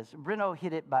what it is. Breno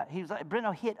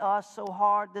hit us so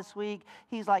hard this week.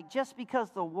 He's like, just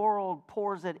because the world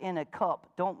pours it in a cup,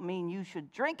 don't mean you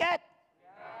should drink it.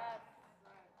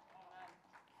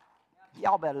 Yes.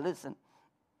 Y'all better listen.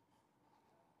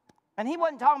 And he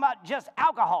wasn't talking about just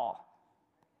alcohol.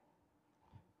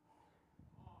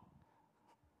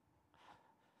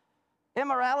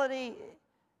 Immorality,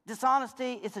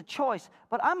 dishonesty is a choice.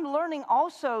 But I'm learning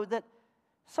also that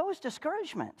so is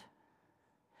discouragement.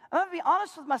 I'm going to be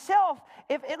honest with myself.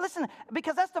 Listen,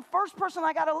 because that's the first person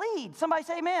I got to lead. Somebody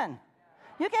say amen.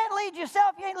 You can't lead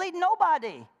yourself. You ain't leading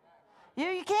nobody. You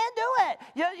can't do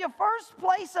it. Your first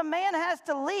place a man has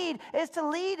to lead is to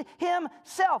lead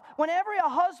himself. Whenever a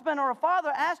husband or a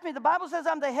father asks me, the Bible says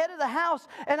I'm the head of the house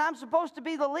and I'm supposed to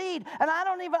be the lead. And I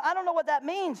don't know what that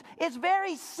means. It's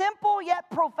very simple yet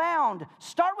profound.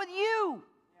 Start with you.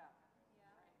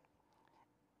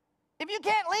 If you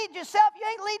can't lead yourself, you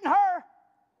ain't leading her.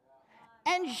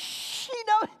 And she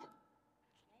knows.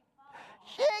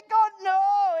 She ain't going, no,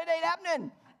 it ain't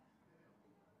happening.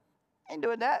 Ain't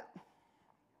doing that.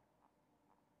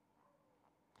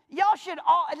 Y'all should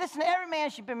all, listen, every man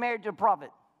should be married to a prophet.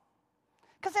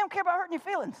 Because they don't care about hurting your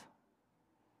feelings.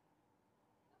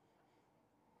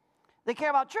 They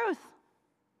care about truth.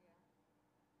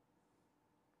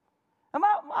 And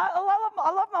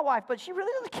I love my wife, but she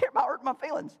really doesn't care about hurting my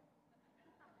feelings.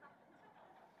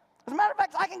 As a matter of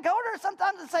fact, I can go to her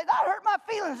sometimes and say, that hurt my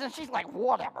feelings. And she's like,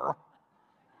 whatever.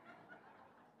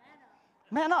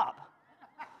 Man up.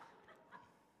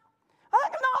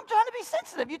 I'm trying to be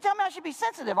sensitive. You tell me I should be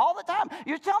sensitive all the time.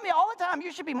 You tell me all the time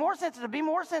you should be more sensitive, be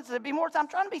more sensitive, be more. I'm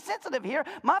trying to be sensitive here.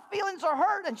 My feelings are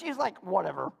hurt. And she's like,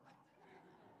 whatever.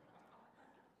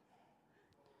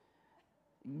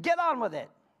 Get on with it.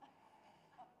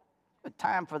 Good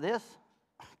time for this.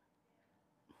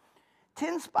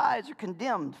 10 spies are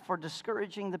condemned for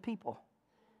discouraging the people.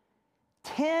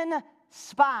 10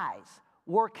 spies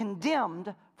were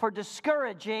condemned for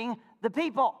discouraging the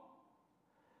people.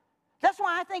 That's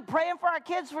why I think praying for our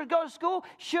kids to go to school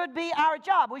should be our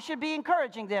job. We should be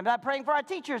encouraging them. I'm praying for our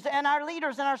teachers and our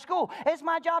leaders in our school. It's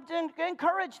my job to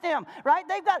encourage them, right?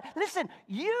 Listen,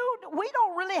 we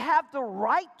don't really have the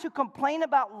right to complain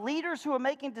about leaders who are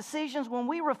making decisions when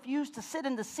we refuse to sit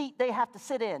in the seat they have to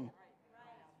sit in.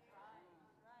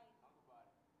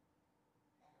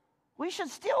 We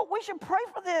should pray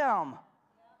for them.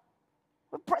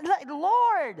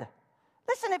 Lord,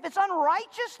 listen, if it's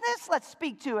unrighteousness, let's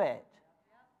speak to it.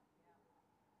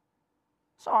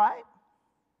 It's all right.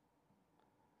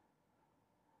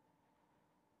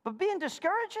 But being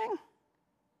discouraging?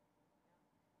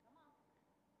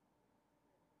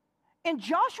 In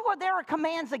Joshua, there are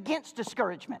commands against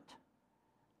discouragement.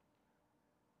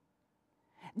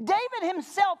 David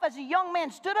himself, as a young man,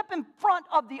 stood up in front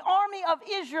of the army of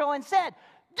Israel and said,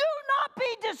 "Do not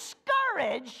be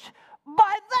discouraged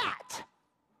by that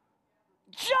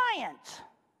giant."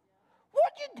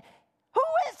 Who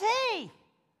is he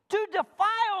to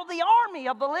defile the army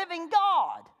of the living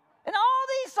God? And all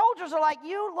these soldiers are like,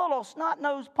 "You little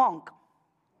snot-nosed punk."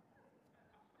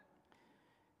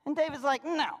 And David's like,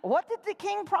 "No. What did the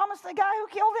king promise the guy who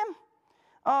killed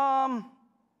him?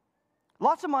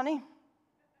 Lots of money."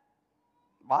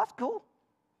 Well, that's cool.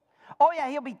 Oh, yeah,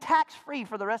 he'll be tax-free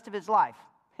for the rest of his life.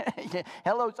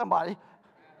 Hello, somebody.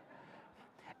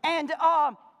 And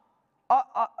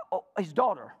his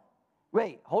daughter.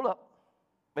 Wait, hold up.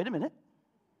 Wait a minute.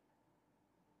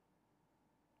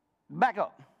 Back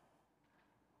up.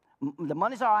 The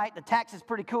money's all right. The tax is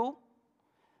pretty cool.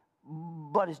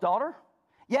 But his daughter?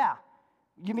 Yeah.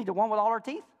 You mean the one with all her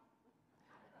teeth?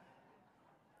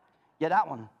 Yeah, that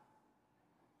one.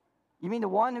 You mean the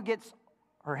one who gets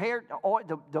her hair, or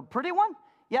the pretty one?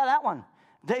 Yeah, that one.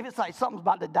 David's like, something's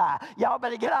about to die. Y'all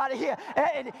better get out of here.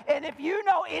 And if you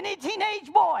know any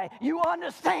teenage boy, you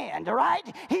understand, right?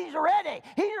 He's ready.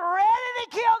 He's ready to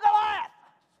kill Goliath.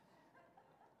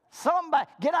 Somebody,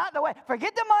 get out of the way.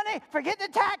 Forget the money. Forget the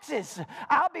taxes.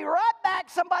 I'll be right back.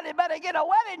 Somebody better get a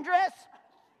wedding dress.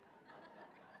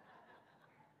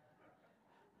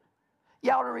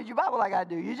 Y'all don't read your Bible like I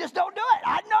do. You just don't do it.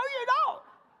 I know you don't.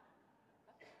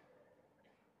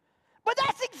 But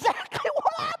that's exactly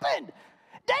what happened.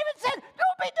 David said,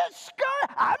 "Don't be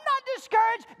discouraged." I'm not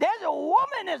discouraged. There's a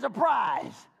woman as a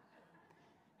prize.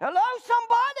 Hello,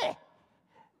 somebody.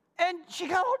 And she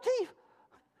got her teeth.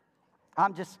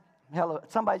 Hello.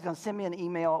 Somebody's going to send me an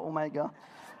email. Oh, my God.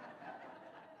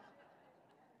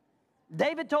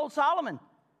 David told Solomon.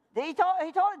 He told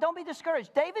it, don't be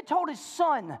discouraged. David told his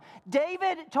son,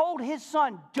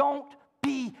 don't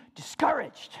be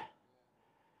discouraged.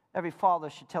 Every father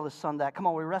should tell his son that. Come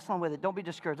on, we're wrestling with it. Don't be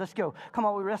discouraged. Let's go. Come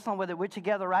on, we're wrestling with it. We're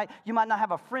together, right? You might not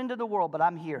have a friend in the world, but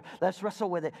I'm here. Let's wrestle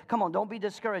with it. Come on, don't be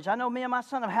discouraged. I know me and my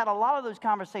son have had a lot of those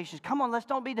conversations. Come on,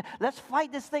 let's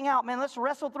fight this thing out, man. Let's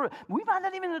wrestle through it. We might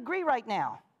not even agree right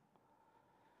now.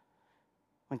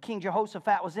 When King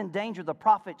Jehoshaphat was in danger, the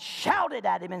prophet shouted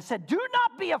at him and said, "Do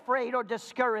not be afraid or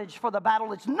discouraged, for the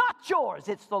battle is not yours,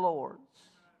 it's the Lord's."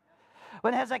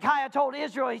 When Hezekiah told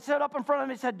Israel, he stood up in front of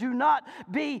him and said, "Do not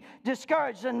be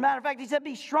discouraged." As a matter of fact, he said,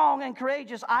 "Be strong and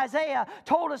courageous." Isaiah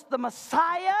told us the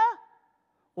Messiah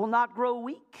will not grow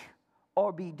weak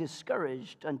or be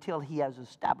discouraged until he has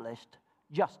established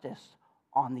justice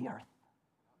on the earth.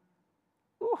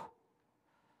 Ooh.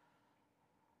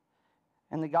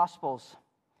 In the Gospels,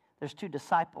 there's two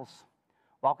disciples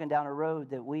walking down a road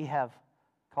that we have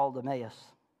called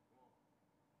Emmaus.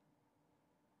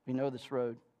 We know this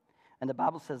road. And the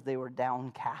Bible says they were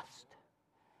downcast.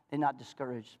 They're not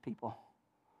discouraged people.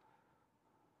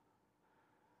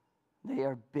 They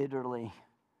are bitterly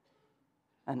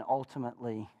and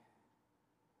ultimately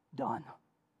done.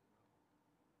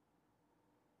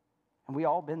 And we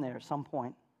all been there at some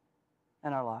point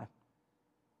in our life.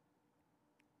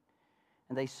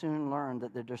 And they soon learned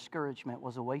that their discouragement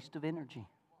was a waste of energy.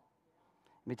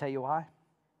 Let me tell you why.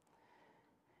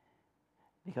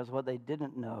 Because what they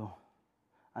didn't know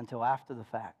until after the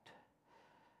fact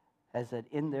is that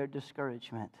in their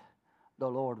discouragement, the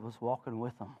Lord was walking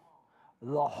with them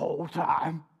the whole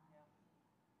time.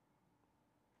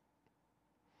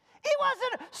 He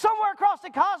wasn't somewhere across the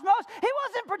cosmos. He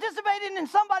wasn't participating in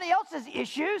somebody else's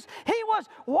issues. He was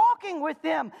walking with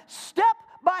them step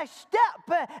by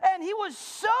step. And he was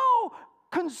so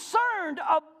concerned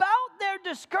about their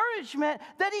discouragement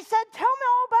that he said, "Tell me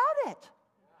all about it.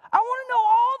 I want to know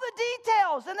all the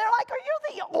details." And they're like, "Are you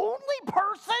the only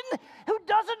person who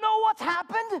doesn't know what's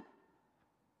happened?"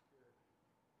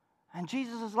 And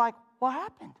Jesus is like, "What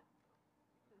happened?"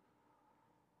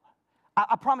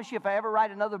 I promise you, if I ever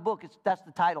write another book, that's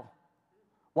the title.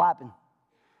 What happened?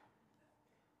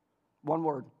 One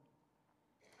word.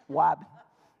 Why?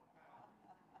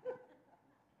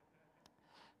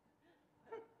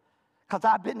 Because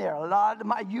I've been there.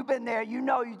 You've been there. You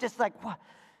know, you're just like,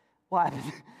 what?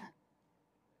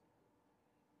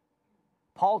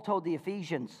 Paul told the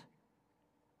Ephesians,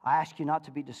 I ask you not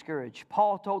to be discouraged.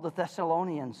 Paul told the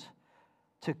Thessalonians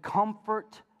to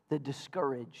comfort the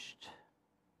discouraged.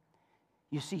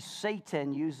 You see,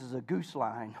 Satan uses a goose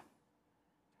line.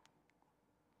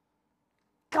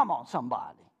 Come on,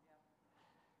 somebody.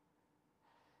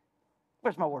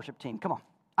 Where's my worship team? Come on.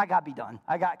 I got to be done.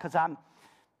 Because I'm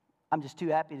just too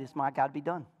happy I got to be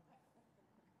done.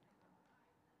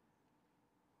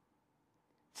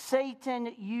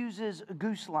 Satan uses a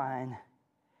goose line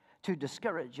to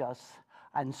discourage us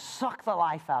and suck the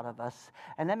life out of us.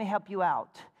 And let me help you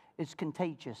out. It's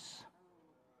contagious.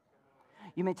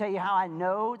 You may tell you how I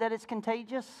know that it's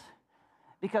contagious?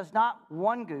 Because not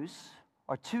one goose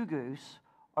or two goose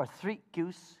or three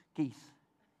geese.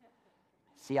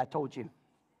 See, I told you.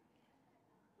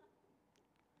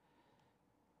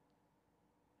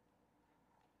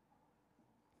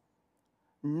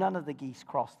 None of the geese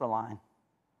crossed the line.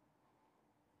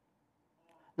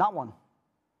 Not one.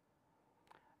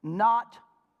 Not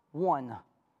one.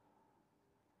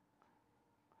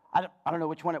 I don't know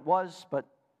which one it was, but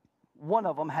one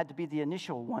of them had to be the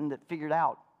initial one that figured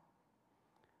out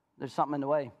there's something in the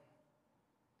way.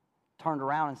 Turned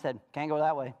around and said, can't go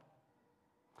that way.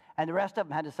 And the rest of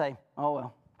them had to say, oh,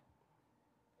 well.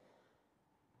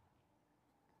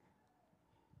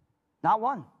 Not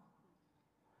one.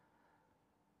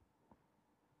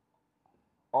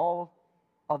 All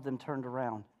of them turned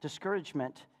around.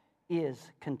 Discouragement is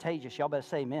contagious. Y'all better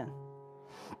say amen.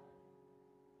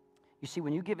 You see,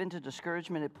 when you give into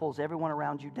discouragement, it pulls everyone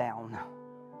around you down.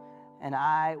 And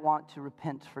I want to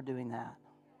repent for doing that.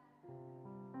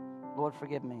 Lord,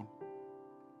 forgive me.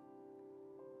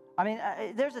 I mean,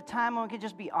 there's a time when we can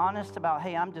just be honest about,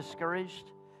 hey, I'm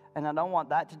discouraged, and I don't want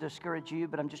that to discourage you,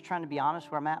 but I'm just trying to be honest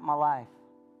where I'm at in my life.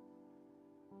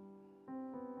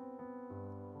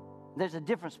 There's a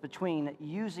difference between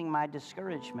using my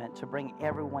discouragement to bring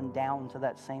everyone down to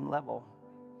that same level.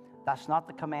 That's not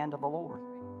the command of the Lord.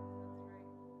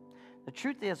 The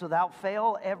truth is, without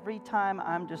fail, every time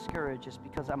I'm discouraged, it's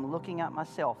because I'm looking at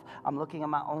myself. I'm looking at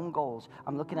my own goals.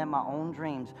 I'm looking at my own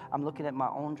dreams. I'm looking at my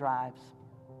own drives.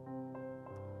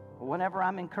 But whenever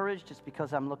I'm encouraged, it's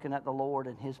because I'm looking at the Lord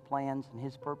and His plans and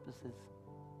His purposes.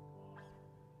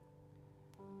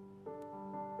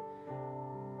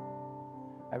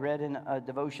 I read in a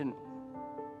devotion,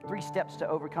 3 steps to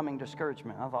overcoming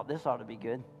discouragement. I thought this ought to be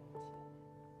good.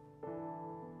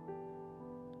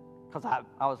 Because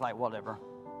I was like, whatever.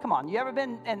 Come on, you ever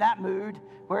been in that mood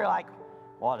where you're like,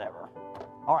 whatever.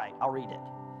 All right, I'll read it.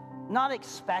 Not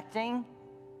expecting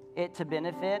it to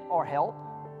benefit or help.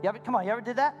 You ever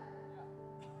did that?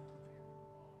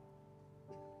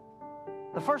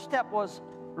 The first step was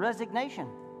resignation.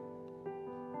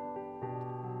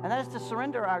 And that is to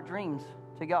surrender our dreams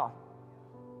to God.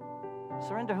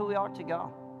 Surrender who we are to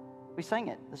God. We sang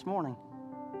it this morning.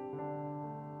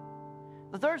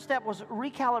 The third step was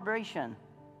recalibration,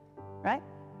 right?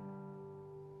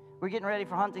 We're getting ready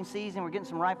for hunting season. We're getting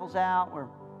some rifles out. We're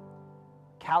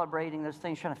calibrating those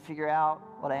things, trying to figure out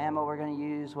what ammo we're going to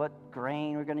use, what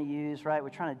grain we're going to use, right? We're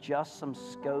trying to adjust some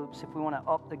scopes. If we want to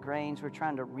up the grains, we're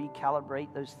trying to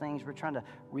recalibrate those things. We're trying to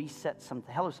reset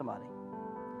something. Hello, somebody.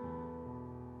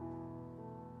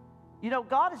 You know,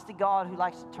 God is the God who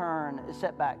likes to turn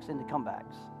setbacks into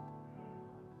comebacks.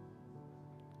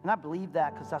 And I believe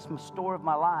that because that's the story of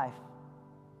my life.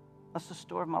 That's the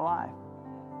story of my life.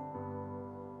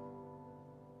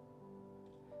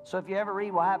 So if you ever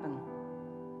read what happened,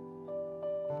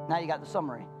 now you got the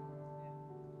summary.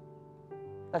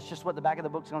 That's just what the back of the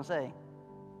book's going to say.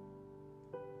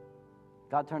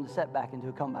 God turned the setback into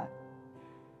a comeback.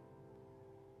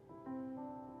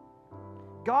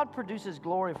 God produces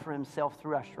glory for Himself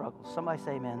through our struggles. Somebody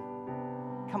say amen.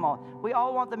 Come on. We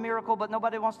all want the miracle, but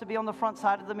nobody wants to be on the front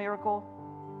side of the miracle.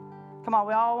 Come on.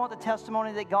 We all want the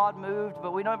testimony that God moved,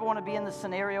 but we never want to be in the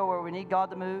scenario where we need God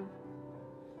to move.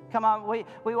 Come on.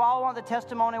 We all want the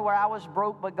testimony where I was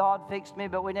broke, but God fixed me,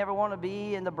 but we never want to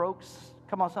be in the brokes.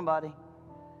 Come on, somebody.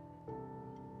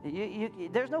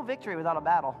 There's no victory without a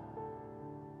battle.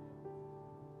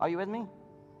 Are you with me?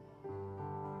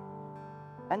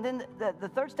 And then the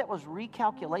third step was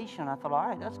recalculation. I thought, all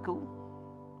right, that's cool.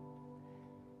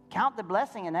 Count the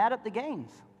blessing and add up the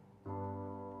gains.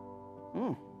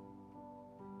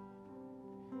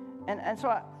 And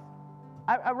so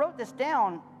I wrote this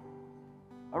down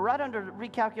right under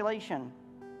recalculation.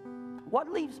 What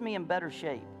leaves me in better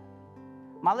shape?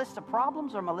 My list of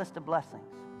problems or my list of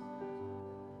blessings?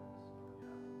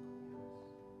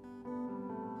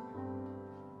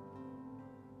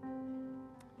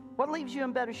 leaves you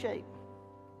in better shape?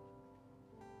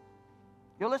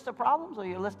 Your list of problems or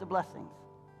your list of blessings?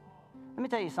 Let me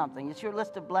tell you something. It's your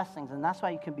list of blessings, and that's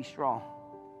why you can be strong.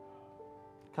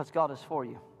 Because God is for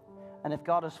you. And if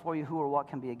God is for you, who or what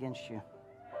can be against you?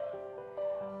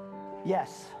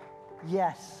 Yes.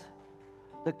 Yes.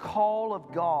 The call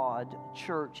of God,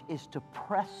 church, is to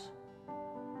press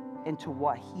into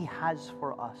what He has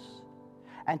for us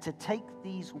and to take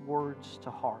these words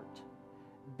to heart.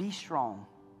 Be strong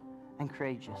and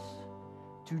courageous.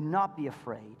 Do not be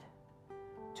afraid.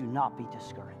 Do not be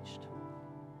discouraged.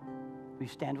 Will you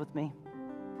stand with me?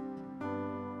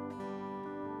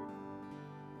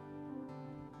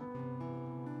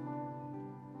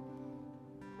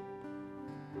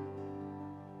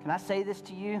 Can I say this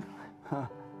to you?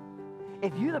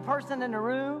 If you're the person in the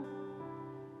room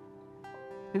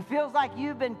who feels like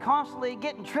you've been constantly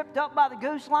getting tripped up by the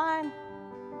goose line,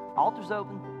 altar's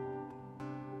open.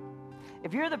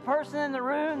 If you're the person in the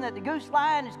room that the goose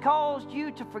line has caused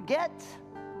you to forget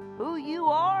who you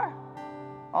are,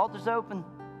 altar's open.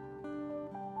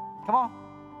 Come on.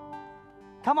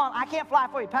 Come on. I can't fly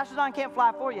for you. Pastor Don can't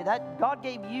fly for you. That God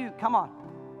gave you. Come on.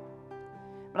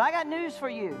 But I got news for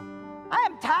you. I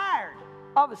am tired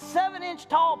of a 7-inch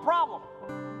tall problem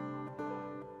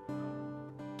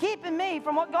keeping me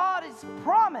from what God has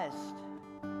promised.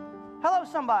 Hello,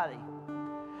 somebody.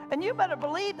 And you better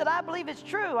believe that I believe it's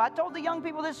true. I told the young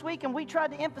people this week, and we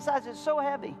tried to emphasize it so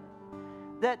heavy,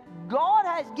 that God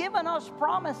has given us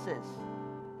promises,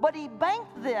 but He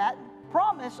banked that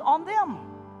promise on them.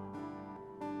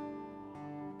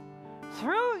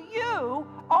 Through you,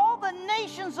 all the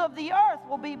nations of the earth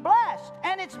will be blessed,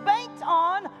 and it's banked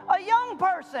on a young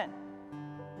person.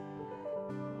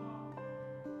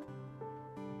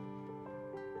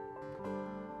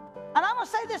 And I'm going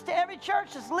to say this to every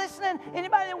church that's listening,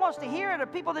 anybody that wants to hear it, or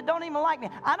people that don't even like me.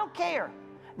 I don't care.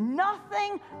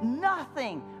 Nothing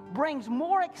brings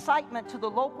more excitement to the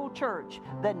local church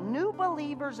than new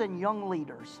believers and young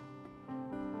leaders.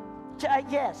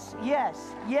 Yes.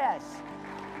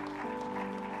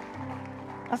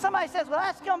 And somebody says, well,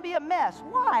 that's going to be a mess.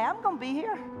 Why? I'm going to be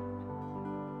here.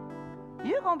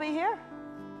 You're going to be here.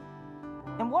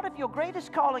 And what if your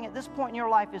greatest calling at this point in your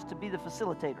life is to be the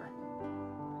facilitator?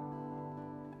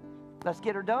 Let's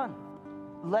get her done.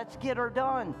 Let's get her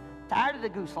done. Tired of the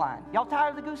goose line. Y'all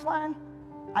tired of the goose line?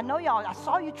 I know y'all. I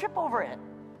saw you trip over it.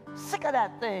 Sick of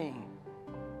that thing.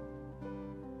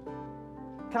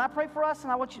 Can I pray for us?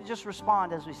 And I want you to just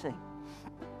respond as we sing.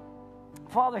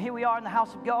 Father, here we are in the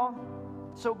house of God.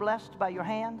 So blessed by your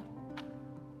hand.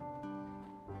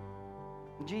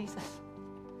 Jesus,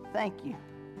 thank you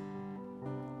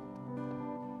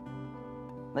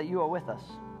that you are with us.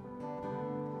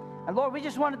 And Lord, we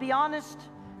just want to be honest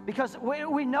because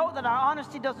we know that our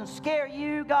honesty doesn't scare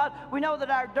you, God. We know that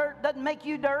our dirt doesn't make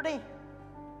you dirty.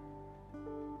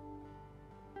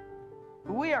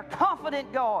 We are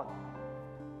confident, God,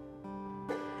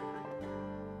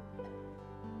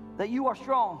 that you are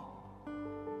strong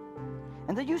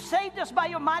and that you saved us by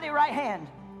your mighty right hand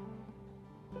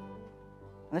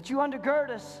and that you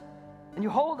undergird us and you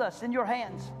hold us in your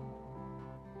hands.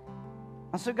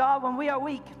 And so, God, when we are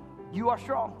weak, you are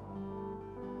strong.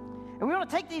 And we want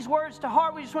to take these words to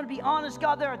heart. We just want to be honest,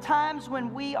 God. There are times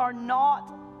when we are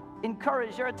not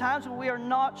encouraged. There are times when we are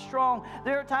not strong.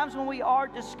 There are times when we are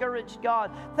discouraged, God.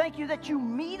 Thank you that you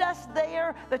meet us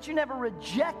there, that you never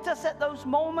reject us at those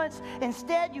moments.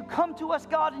 Instead, you come to us,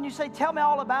 God, and you say, tell me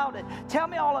all about it. Tell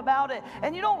me all about it.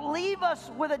 And you don't leave us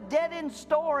with a dead-end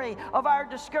story of our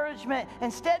discouragement.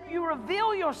 Instead, you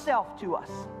reveal yourself to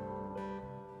us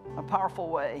in a powerful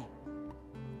way,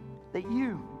 that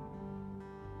you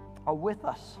are with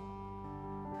us,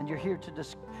 and you're here to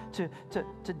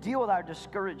deal with our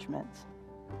discouragement.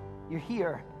 You're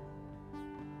here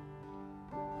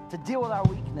to deal with our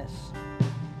weakness.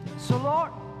 So,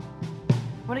 Lord,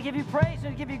 I want to give you praise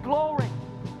and give you glory.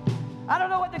 I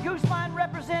don't know what the goose line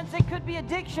represents. It could be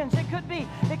addictions. It could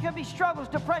be struggles,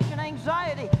 depression,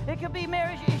 anxiety. It could be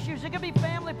marriage issues. It could be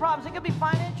family problems. It could be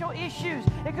financial issues.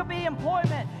 It could be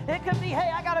employment. It could be, hey,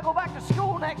 I got to go back to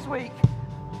school next week.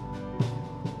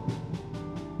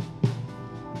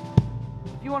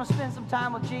 If you want to spend some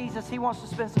time with Jesus, He wants to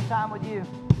spend some time with you.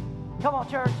 Come on,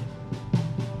 church.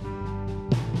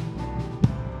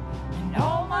 And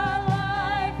all my